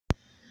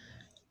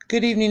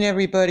Good evening,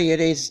 everybody.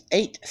 It is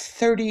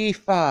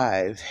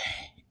 8:35.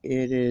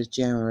 It is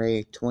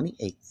January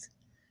 28th,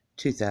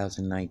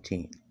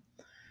 2019.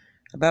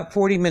 About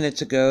 40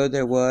 minutes ago,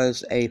 there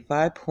was a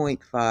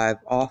 5.5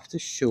 off the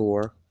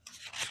shore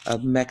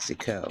of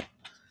Mexico.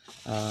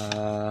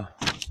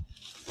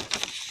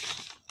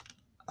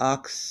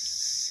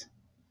 Oaxaca,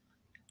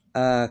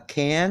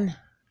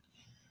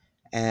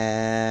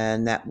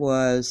 and that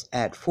was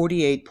at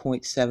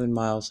 48.7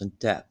 miles in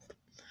depth.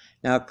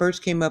 Now, it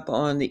first came up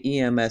on the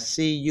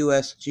Emsc.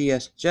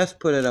 Usgs just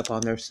put it up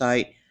on their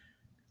site.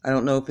 I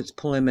don't know if it's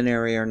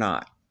preliminary or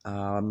not.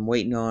 I'm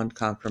waiting on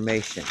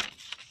confirmation.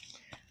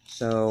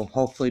 So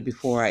hopefully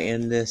before I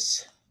end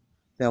this,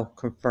 they'll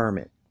confirm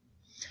it.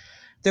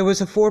 There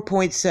was a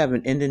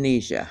 4.7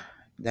 Indonesia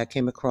that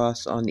came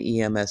across on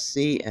the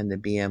Emsc and the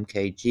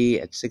BMKG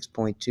at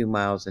 6.2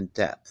 miles in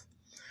depth.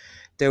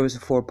 There was a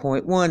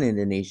 4.1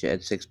 Indonesia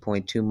at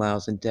 6.2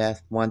 miles in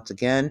depth. Once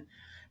again,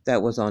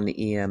 that was on the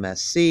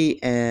Emsc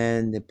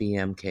and the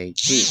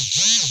BMKG.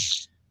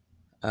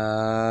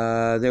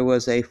 There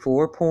was a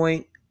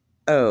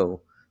 4.0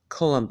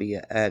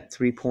 Columbia at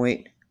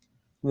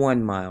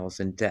 3.1 miles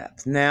in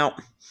depth. Now,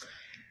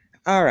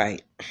 all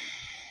right,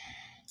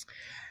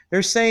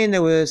 they're saying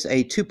there was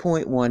a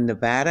 2.1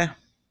 Nevada,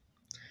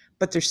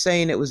 but they're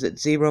saying it was at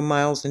 0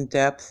 miles in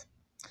depth,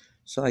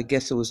 so I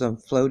guess it was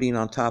floating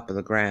on top of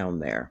the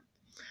ground there.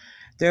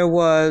 There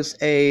was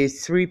a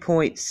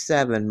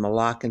 3.7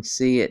 Malaccan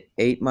Sea at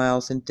 8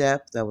 miles in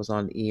depth. That was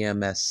on the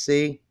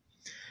Emsc.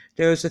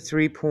 There was a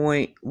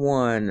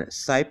 3.1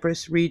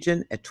 Cyprus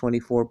region at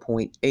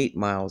 24.8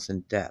 miles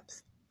in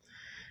depth.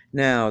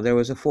 Now, there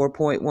was a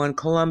 4.1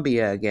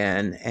 Columbia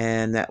again,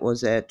 and that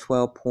was at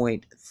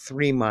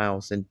 12.3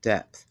 miles in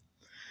depth.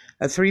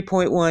 A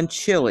 3.1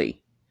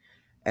 Chile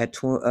at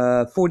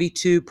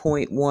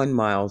 42.1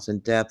 miles in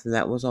depth, and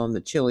that was on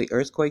the Chile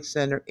Earthquake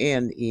Center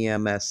and the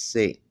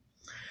Emsc.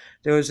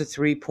 There was a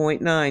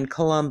 3.9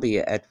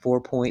 Columbia at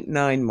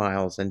 4.9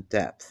 miles in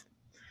depth.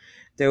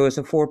 There was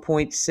a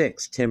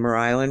 4.6 Timor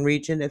Island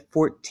region at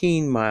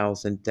 14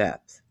 miles in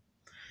depth.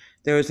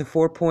 There was a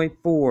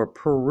 4.4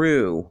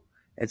 Peru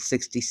at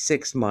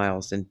 66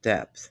 miles in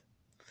depth.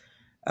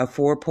 A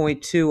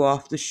 4.2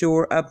 off the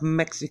shore of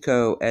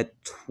Mexico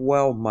at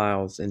 12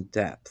 miles in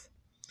depth.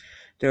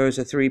 There was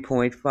a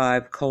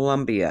 3.5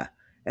 Columbia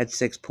at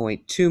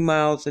 6.2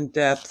 miles in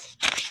depth.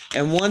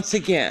 And once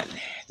again,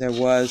 there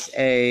was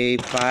a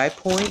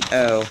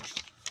 5.0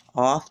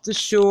 off the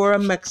shore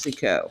of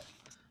Mexico.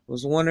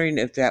 Was wondering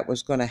if that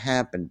was going to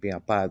happen,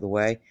 by the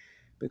way,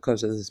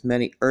 because of as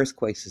many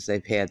earthquakes as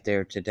they've had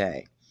there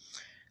today.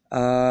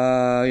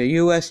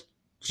 USGS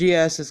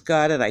has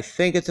got it. I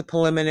think it's a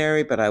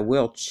preliminary, but I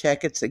will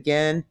check it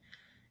again.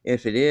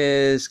 If it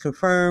is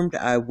confirmed,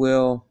 I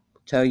will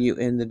tell you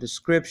in the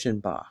description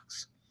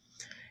box.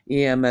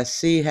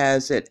 Emsc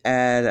has it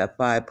at a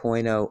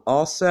 5.0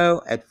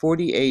 also at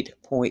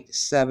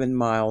 48.7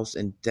 miles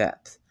in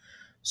depth.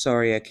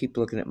 Sorry, I keep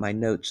looking at my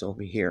notes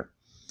over here.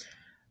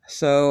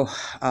 So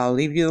I'll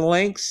leave you the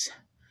links.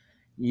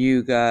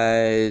 You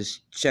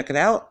guys check it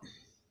out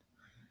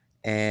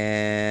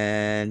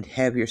and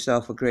have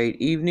yourself a great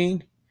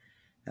evening.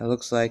 It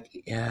looks like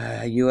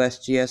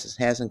USGS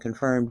hasn't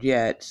confirmed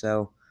yet,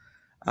 so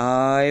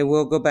I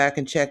will go back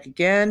and check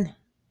again,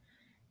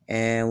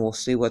 and we'll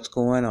see what's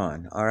going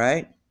on. All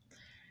right?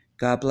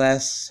 God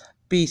bless.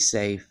 Be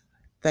safe.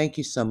 Thank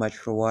you so much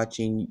for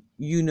watching.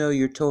 You know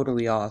you're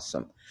totally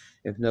awesome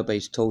if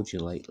nobody's told you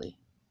lately.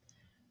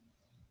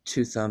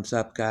 2 thumbs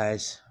up,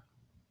 guys.